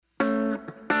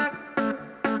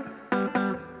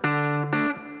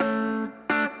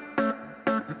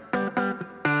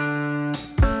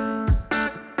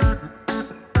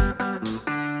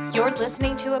You're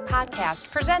listening to a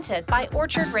podcast presented by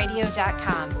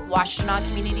OrchardRadio.com, Washtenaw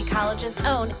Community College's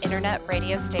own internet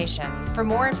radio station. For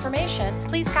more information,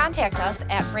 please contact us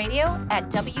at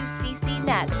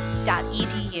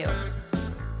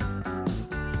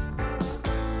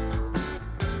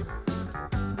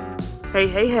radio@wccnet.edu.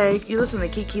 Hey, you listen to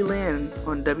Kiki Lynn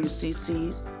on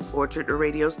WCC's Orchard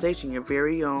Radio Station, your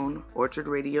very own Orchard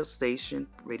Radio Station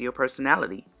radio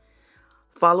personality.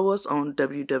 Follow us on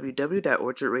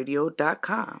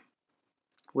www.orchardradio.com,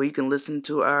 where you can listen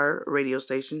to our radio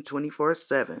station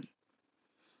 24/7.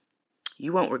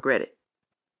 You won't regret it.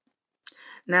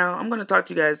 Now, I'm going to talk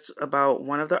to you guys about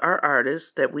one of our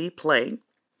artists that we play.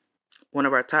 One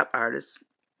of our top artists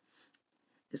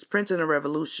is Prince and the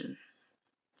Revolution.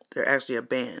 They're actually a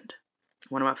band.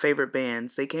 One of my favorite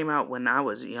bands. They came out when I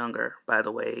was younger, by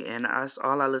the way, and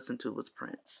all I listened to was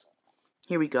Prince.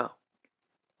 Here we go.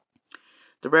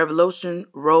 The Revolution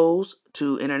rose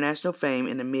to international fame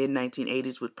in the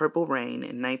mid-1980s with Purple Rain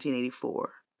in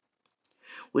 1984,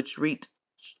 which reached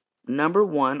number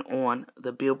 1 on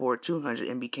the Billboard 200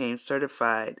 and became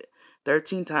certified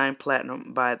 13-time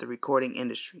platinum by the Recording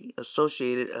Industry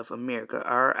Associated of America,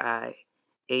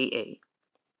 RIAA.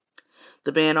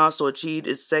 The band also achieved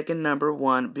its second number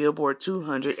 1 Billboard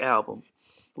 200 album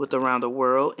with Around the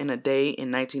World in a Day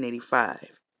in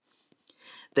 1985.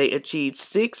 They achieved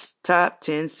 6 top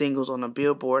 10 singles on the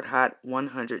Billboard Hot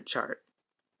 100 chart,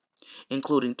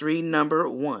 including 3 number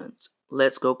 1s,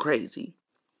 Let's Go Crazy,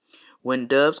 When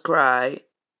Doves Cry,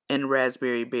 and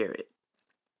Raspberry Beret.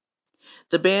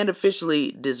 The band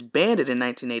officially disbanded in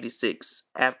 1986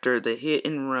 after the Hit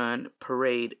and Run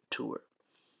Parade tour,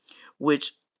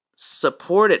 which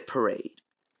supported Parade,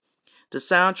 the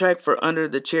soundtrack for Under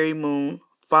the Cherry Moon,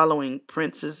 following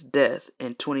Prince's death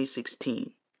in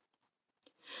 2016.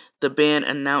 The band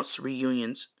announced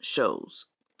reunions shows.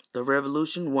 The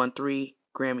Revolution won 3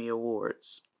 Grammy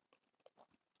Awards.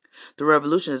 The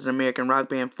Revolution is an American rock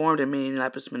band formed in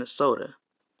Minneapolis, Minnesota,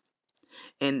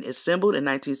 and assembled in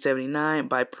 1979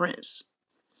 by Prince.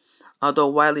 Although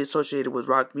widely associated with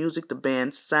rock music, the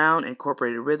band's sound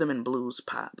incorporated rhythm and blues,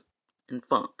 pop, and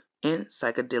funk, and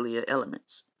psychedelia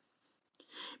elements.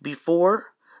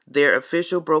 Before their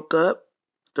official broke up,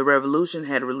 the Revolution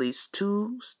had released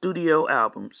 2 studio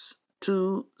albums,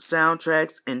 2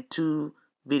 soundtracks, and 2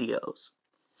 videos.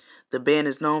 The band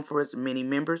is known for its many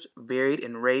members, varied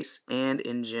in race and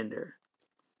in gender.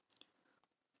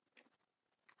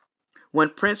 When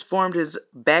Prince formed his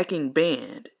backing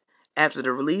band after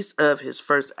the release of his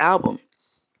first album,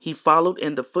 he followed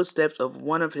in the footsteps of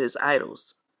one of his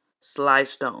idols, Sly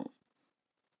Stone,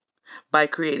 by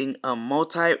creating a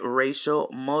multi-racial,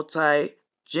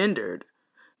 multi-gendered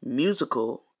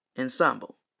musical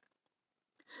ensemble.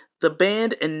 The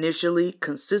band initially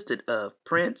consisted of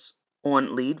Prince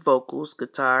on lead vocals,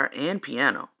 guitar, and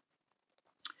piano,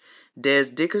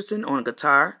 Des Dickerson on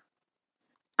guitar,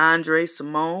 Andre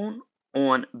Simone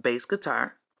on bass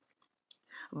guitar,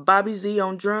 Bobby Z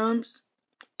on drums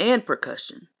and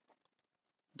percussion,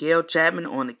 Gail Chapman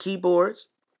on the keyboards,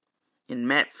 and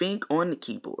Matt Fink on the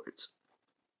keyboards.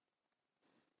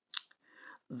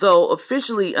 Though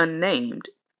officially unnamed,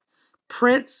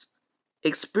 Prince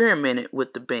experimented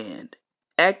with the band,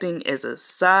 acting as a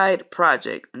side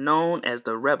project known as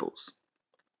the Rebels,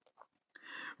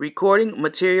 recording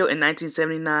material in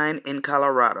 1979 in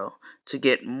Colorado to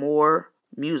get more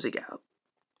music out.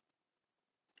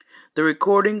 The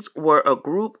recordings were a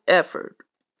group effort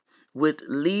with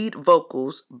lead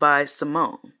vocals by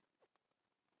Simone,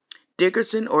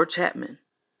 Dickerson or Chapman.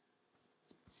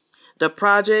 The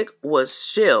project was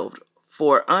shelved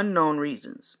for unknown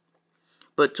reasons,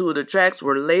 but 2 of the tracks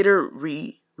were later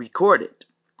re-recorded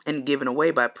and given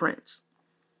away by Prince.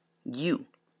 You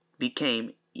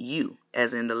became You,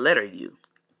 as in the letter U,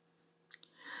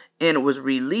 and was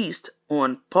released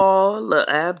on Paula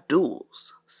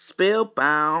Abdul's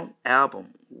Spellbound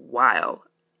album, Wild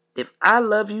If I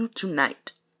Love You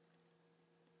Tonight.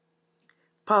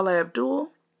 Paula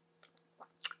Abdul,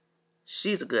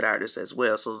 she's a good artist as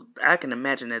well, so I can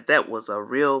imagine that was a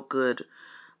real good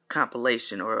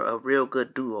compilation or a real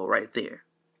good duo right there.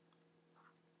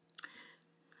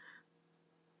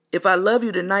 If I Love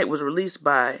You Tonight was released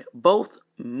by both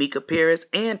Mika Paris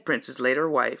and Prince's later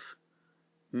wife,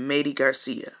 Maddie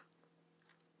Garcia.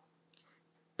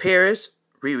 Paris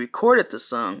re-recorded the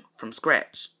song from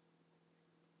scratch.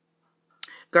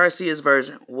 Garcia's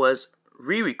version was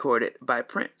re-recorded by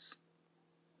Prince.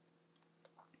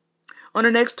 On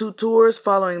the next 2 tours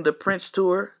following the Prince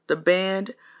tour, the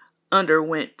band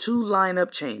underwent 2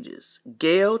 lineup changes.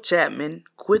 Gail Chapman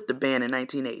quit the band in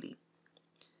 1980.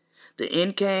 The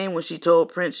end came when she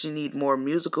told Prince she needed more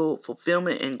musical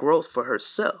fulfillment and growth for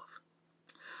herself.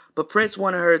 But Prince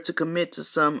wanted her to commit to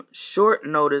some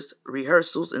short-notice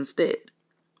rehearsals instead.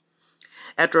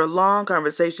 After a long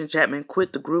conversation, Chapman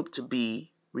quit the group to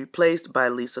be replaced by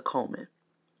Lisa Coleman.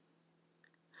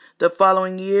 The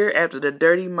following year, after the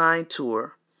Dirty Mind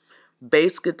tour,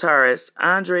 bass guitarist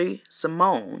Andre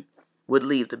Cymone would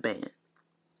leave the band.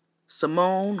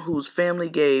 Cymone, whose family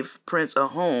gave Prince a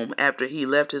home after he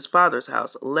left his father's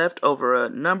house, left over a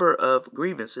number of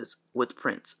grievances with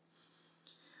Prince.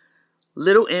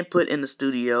 Little input in the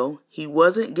studio, he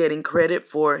wasn't getting credit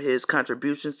for his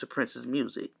contributions to Prince's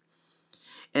music,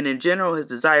 and in general his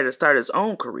desire to start his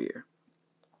own career,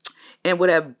 and would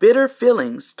have bitter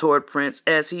feelings toward Prince,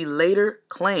 as he later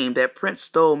claimed that Prince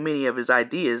stole many of his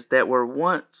ideas that were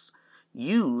once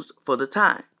used for the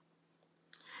time,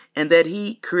 and that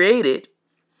he created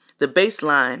the bass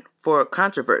line for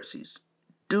controversies,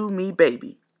 "Do Me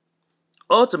Baby."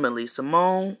 Ultimately,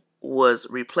 Cymone was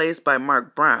replaced by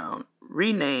Mark Brown,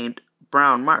 renamed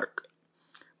Brown Mark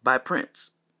by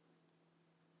Prince.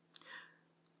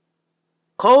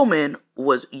 Coleman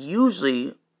was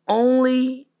usually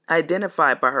only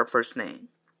identified by her first name,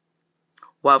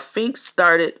 while Fink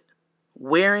started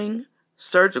wearing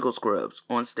surgical scrubs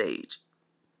on stage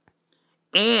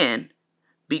and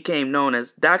became known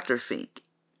as Dr. Fink.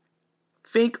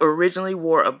 Fink originally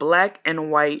wore a black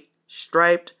and white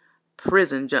striped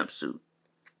prison jumpsuit.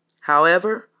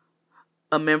 However,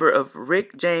 a member of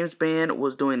Rick James' band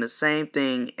was doing the same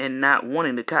thing and not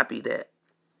wanting to copy that.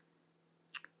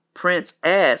 Prince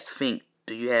asked Fink,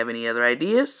 "Do you have any other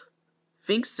ideas?"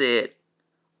 Fink said,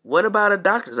 "What about a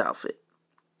doctor's outfit?"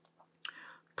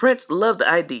 Prince loved the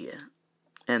idea,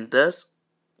 and thus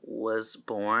was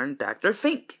born Dr.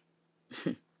 Fink.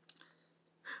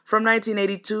 From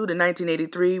 1982 to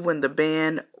 1983, when the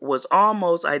band was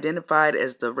almost identified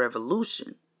as The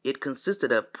Revolution, it consisted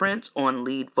of Prince on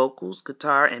lead vocals,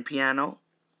 guitar, and piano,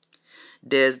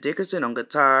 Dez Dickerson on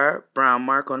guitar, Brown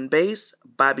Mark on bass,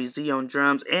 Bobby Z on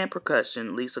drums and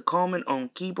percussion, Lisa Coleman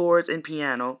on keyboards and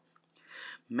piano,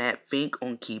 Matt Fink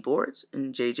on keyboards,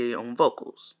 and JJ on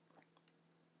vocals.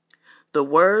 The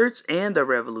words "and the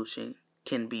Revolution"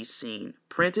 can be seen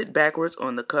printed backwards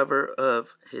on the cover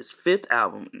of his fifth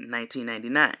album in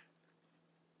 1999.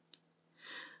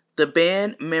 The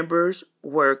band members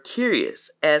were curious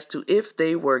as to if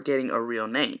they were getting a real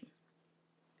name,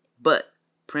 but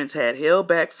Prince had held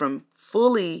back from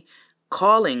fully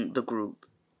calling the group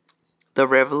The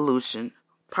Revolution,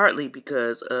 partly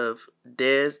because of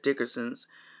Dez Dickerson's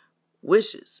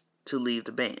wishes to leave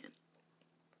the band.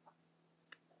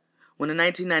 When the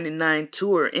 1999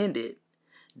 tour ended,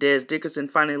 Dez Dickerson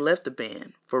finally left the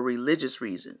band for religious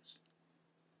reasons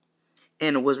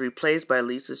and was replaced by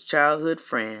Lisa's childhood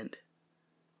friend,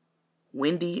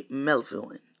 Wendy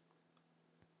Melvoin.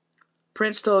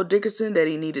 Prince told Dickerson that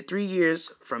he needed 3 years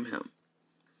from him,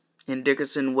 and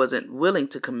Dickerson wasn't willing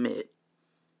to commit.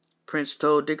 Prince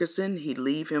told Dickerson he'd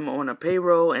leave him on a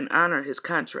payroll and honor his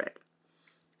contract,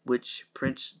 which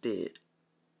Prince did.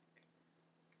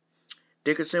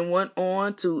 Dickerson went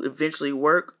on to eventually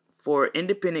work for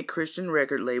independent Christian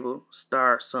record label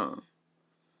Star Song.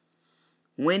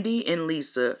 Wendy and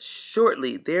Lisa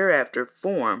shortly thereafter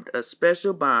formed a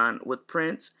special bond with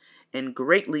Prince and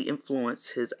greatly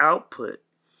influenced his output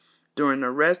during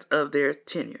the rest of their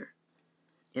tenure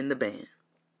in the band.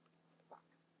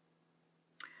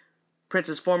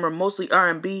 Prince's former mostly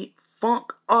R&B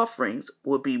funk offerings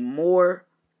would be more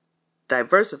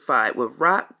diversified with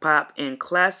rock, pop, and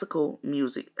classical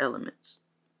music elements.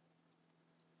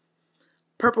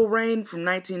 Purple Rain from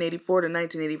 1984 to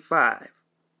 1985.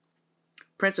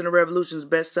 Prince and the Revolution's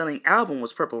best-selling album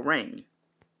was Purple Rain.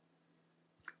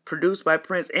 Produced by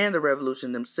Prince and the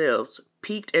Revolution themselves,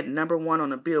 peaked at number 1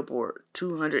 on the Billboard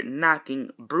 200,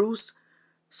 knocking Bruce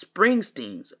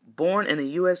Springsteen's Born in the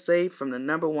USA from the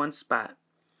number 1 spot.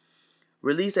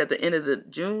 Released at the end of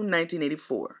June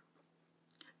 1984.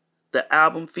 The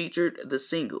album featured the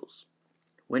singles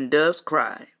When Doves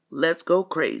Cry, Let's Go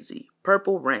Crazy,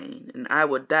 Purple Rain, and I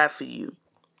Would Die For You,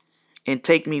 and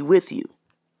Take Me With You.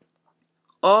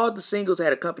 All the singles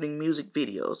had accompanying music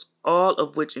videos, all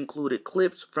of which included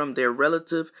clips from their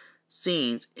relative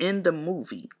scenes in the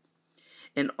movie,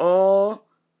 and all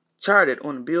charted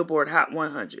on the Billboard Hot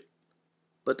 100.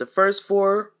 But the first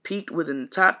 4 peaked within the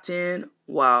top 10,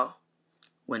 while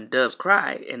When Doves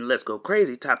Cry and Let's Go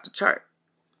Crazy topped the chart.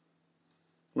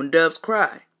 When Doves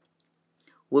Cry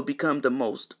would become the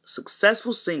most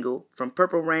successful single from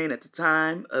Purple Rain at the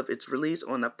time of its release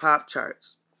on the pop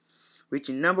charts,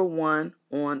 reaching number 1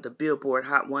 on the Billboard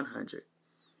Hot 100,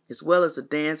 as well as the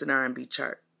dance and R&B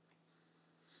chart.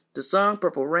 The song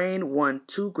Purple Rain won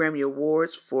 2 Grammy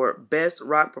Awards for Best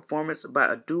Rock Performance by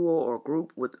a Duo or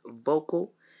Group with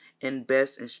Vocal and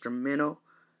Best Instrumental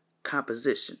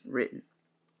Composition Written,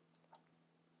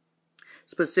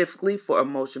 specifically for a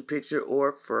motion picture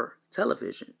or for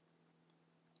television.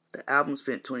 The album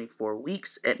spent 24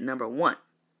 weeks at number 1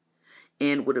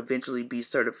 and would eventually be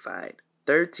certified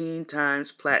 13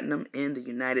 times platinum in the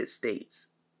United States,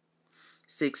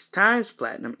 6 times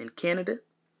platinum in Canada,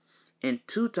 and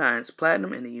 2 times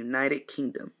platinum in the United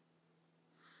Kingdom.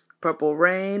 Purple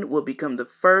Rain will become the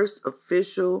first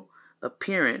official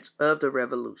appearance of The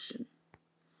Revolution.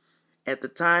 At the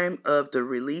time of the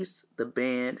release, the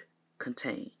band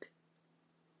contained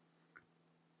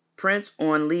Prince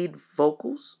on lead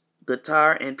vocals,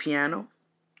 guitar, and piano,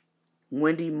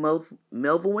 Wendy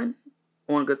Melvoin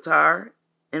on guitar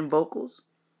and vocals,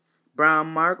 Brown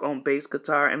Mark on bass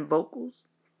guitar and vocals,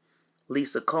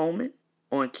 Lisa Coleman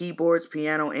on keyboards,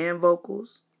 piano, and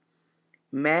vocals,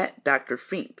 Matt Dr.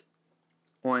 Fink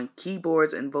on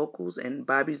keyboards and vocals, and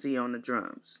Bobby Z on the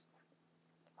drums.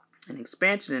 An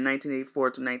expansion in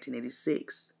 1984 to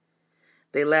 1986.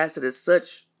 They lasted as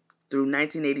such through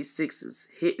 1986's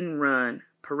Hit and Run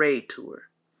Parade Tour.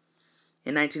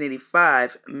 In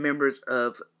 1985, members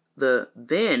of the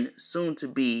then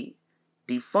soon-to-be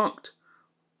defunct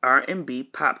R&B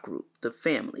pop group, The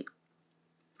Family,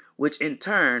 which in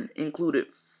turn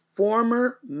included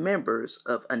former members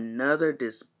of another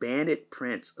disbanded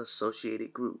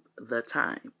Prince-associated group, The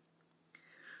Time,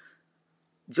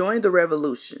 joined The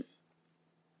Revolution,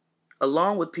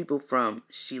 along with people from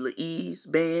Sheila E.'s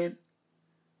band,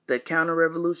 the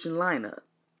Counter-Revolution lineup.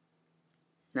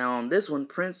 Now on this one,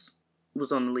 Prince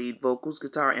was on the lead vocals,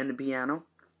 guitar, and the piano,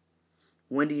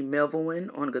 Wendy Melvoin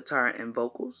on guitar and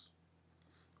vocals,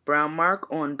 Brown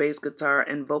Mark on bass guitar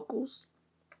and vocals,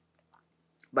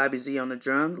 Bobby Z on the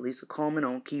drums, Lisa Coleman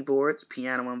on keyboards,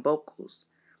 piano, and vocals,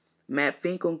 Matt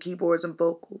Fink on keyboards and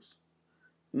vocals,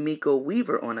 Miko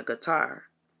Weaver on a guitar,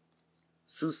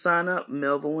 Susanna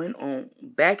Melvoin on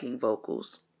backing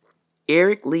vocals,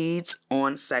 Eric Leeds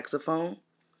on saxophone,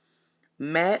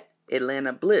 Matt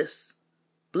Atlanta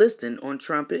Bliston on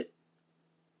trumpet,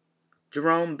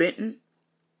 Jerome Benton,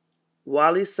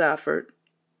 Wally Safford,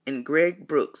 and Greg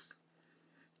Brooks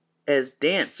as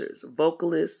dancers,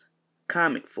 vocalists,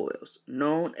 comic foils,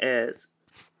 known as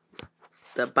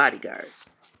the Bodyguards.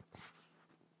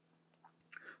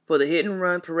 For the Hit and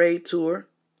Run Parade Tour,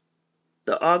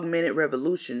 the Augmented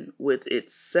Revolution, with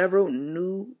its several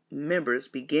new members,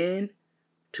 began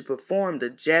to perform the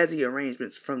jazzy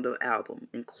arrangements from the album,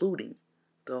 including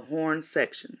the horn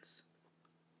sections.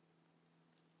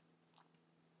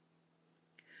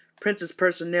 Prince's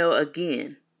personnel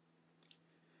again,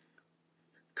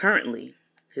 currently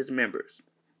his members,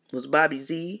 was Bobby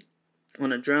Z on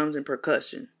the drums and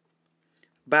percussion.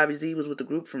 Bobby Z was with the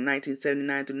group from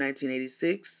 1979 through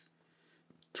 1986,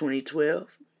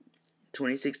 2012,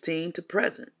 2016 to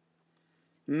present.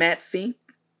 Matt Fink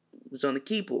was on the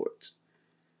keyboards,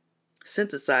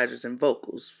 synthesizers, and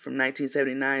vocals from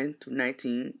 1979 through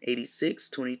 1986,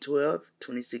 2012,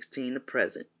 2016 to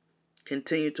present.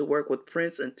 Continued to work with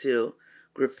Prince until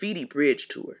Graffiti Bridge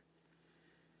Tour.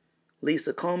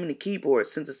 Lisa Coleman, the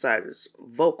keyboards, synthesizers,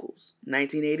 vocals,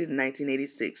 1980 to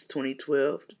 1986,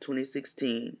 2012 to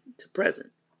 2016 to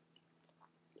present.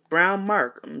 Brown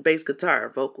Mark on bass guitar,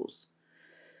 vocals,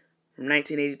 from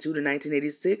 1982 to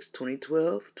 1986,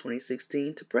 2012,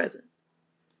 2016 to present.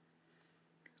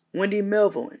 Wendy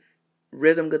Melvoin,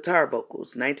 rhythm guitar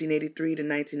vocals, 1983 to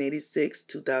 1986,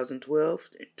 2012,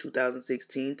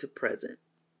 2016 to present.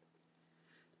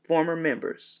 Former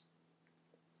members: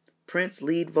 Prince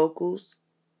lead vocals,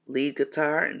 lead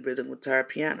guitar, and rhythm guitar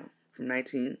piano from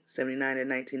 1979 to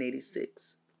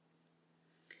 1986.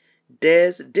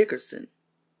 Dez Dickerson,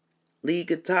 lead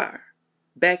guitar,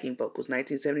 backing vocals,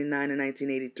 1979 to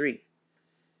 1983.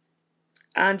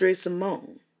 Andre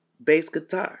Simone, bass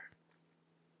guitar,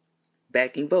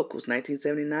 backing vocals,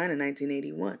 1979 and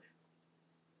 1981.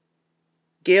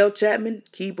 Gail Chapman,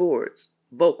 keyboards,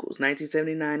 vocals,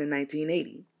 1979 and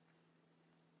 1980.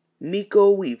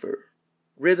 Miko Weaver,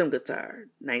 rhythm guitar,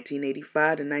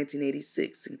 1985 to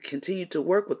 1986, and continued to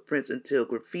work with Prince until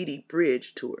Graffiti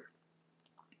Bridge Tour.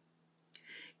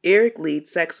 Eric lead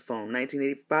saxophone,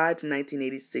 1985 to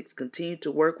 1986, continued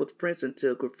to work with Prince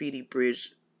until Graffiti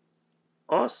Bridge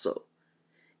also,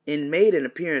 and made an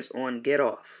appearance on Get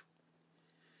Off.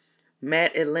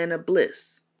 Matt Atlanta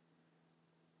Bliston,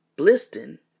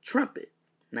 trumpet,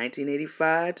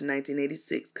 1985 to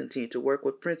 1986, continued to work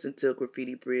with Prince until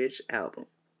Graffiti Bridge album.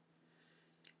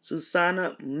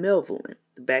 Susanna Melvoin,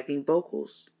 the backing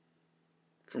vocals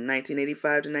from 1985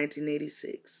 to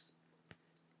 1986.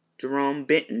 Jerome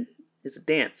Benton is a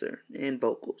dancer and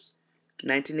vocals,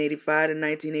 1985 to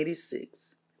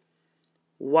 1986.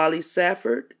 Wally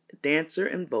Safford, dancer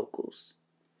and vocals,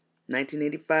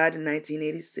 1985 to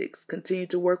 1986. Continued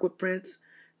to work with Prince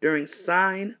during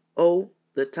Sign O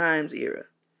the Times era.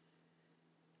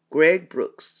 Greg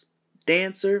Brooks,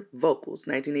 dancer, vocals,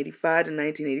 1985 to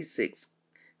 1986.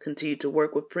 Continued to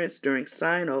work with Prince during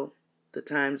Sign O the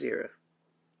Times era.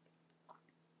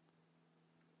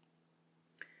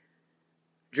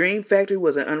 Dream Factory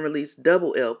was an unreleased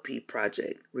double LP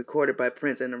project recorded by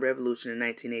Prince and the Revolution in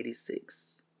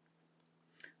 1986.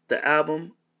 The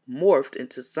album morphed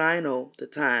into Sign O the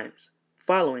Times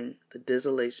following the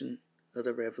dissolution of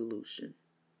the Revolution.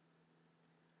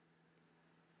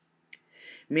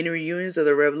 Many reunions of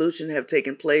the Revolution have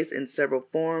taken place in several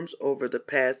forms over the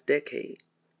past decade.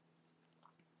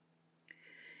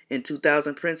 In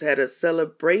 2000, Prince had a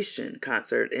celebration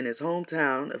concert in his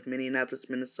hometown of Minneapolis,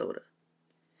 Minnesota,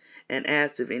 and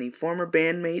asked if any former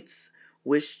bandmates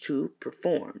wished to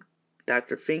perform.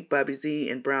 Dr. Fink, Bobby Z,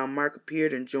 and Brown Mark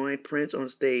appeared and joined Prince on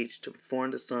stage to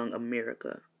perform the song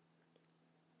America.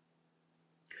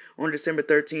 On December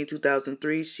 13,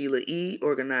 2003, Sheila E.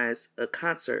 organized a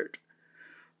concert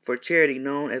for charity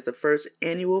known as the First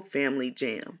Annual Family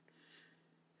Jam,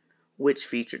 which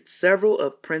featured several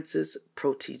of Prince's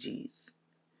proteges,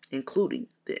 including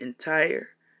the entire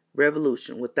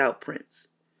Revolution without Prince.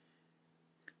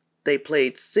 They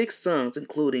played 6 songs,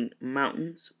 including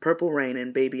Mountains, Purple Rain,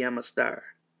 and Baby I'm a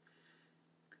Star.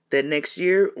 That next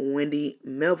year, Wendy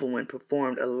Melvoin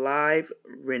performed a live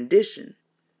rendition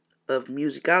of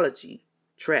Musicology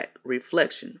track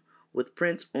Reflection with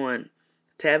Prince on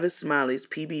Tavis Smiley's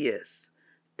PBS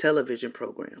television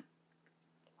program.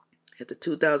 At the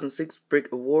 2006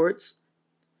 BRIC Awards,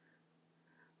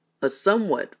 a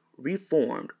somewhat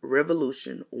reformed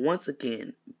Revolution once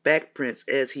again backed Prince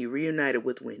as he reunited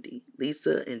with Wendy,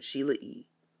 Lisa, and Sheila E.,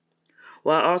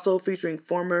 while also featuring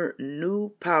former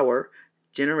New Power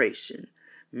Generation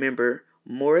member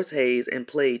Morris Hayes and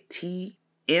played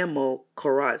T.M.O.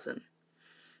 Corazon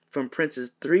from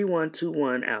Prince's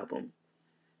 3121 album,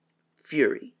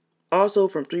 Fury. Also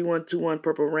from 3121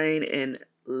 Purple Rain and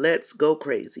Let's Go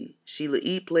Crazy, Sheila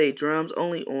E. played drums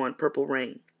only on Purple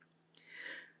Rain,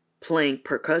 playing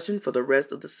percussion for the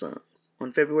rest of the songs.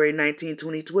 On February 19,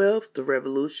 2012, The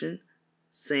Revolution,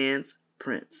 sans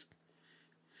Prince,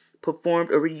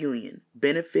 performed a reunion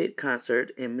benefit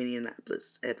concert in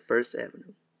Minneapolis at First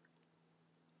Avenue,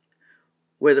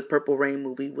 where the Purple Rain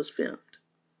movie was filmed.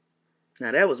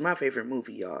 Now, that was my favorite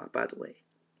movie, y'all, by the way.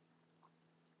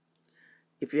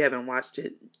 If you haven't watched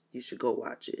it, you should go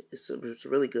watch it. It's a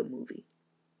really good movie.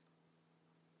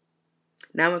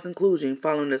 Now, in conclusion,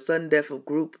 following the sudden death of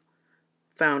group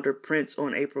founder Prince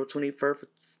on April 21st of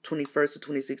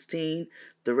 2016,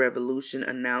 The Revolution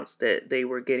announced that they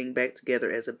were getting back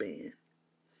together as a band.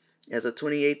 As of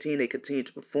 2018, they continued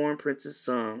to perform Prince's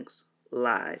songs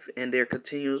live, and they're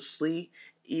continuously,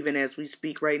 even as we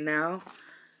speak right now,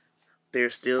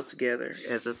 they're still together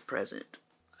as of present,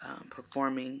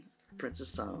 performing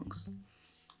Prince's songs.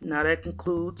 Now that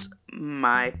concludes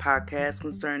my podcast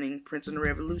concerning Prince and the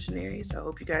Revolutionaries. I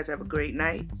hope you guys have a great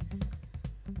night.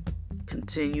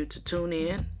 Continue to tune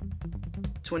in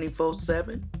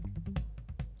 24/7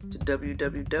 to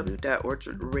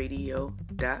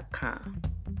www.orchardradio.com.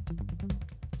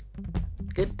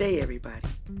 Good day, everybody.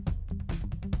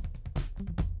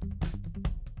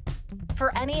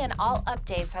 For any and all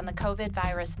updates on the COVID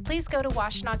virus, please go to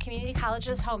Washtenaw Community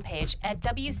College's homepage at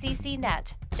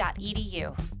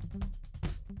wccnet.edu.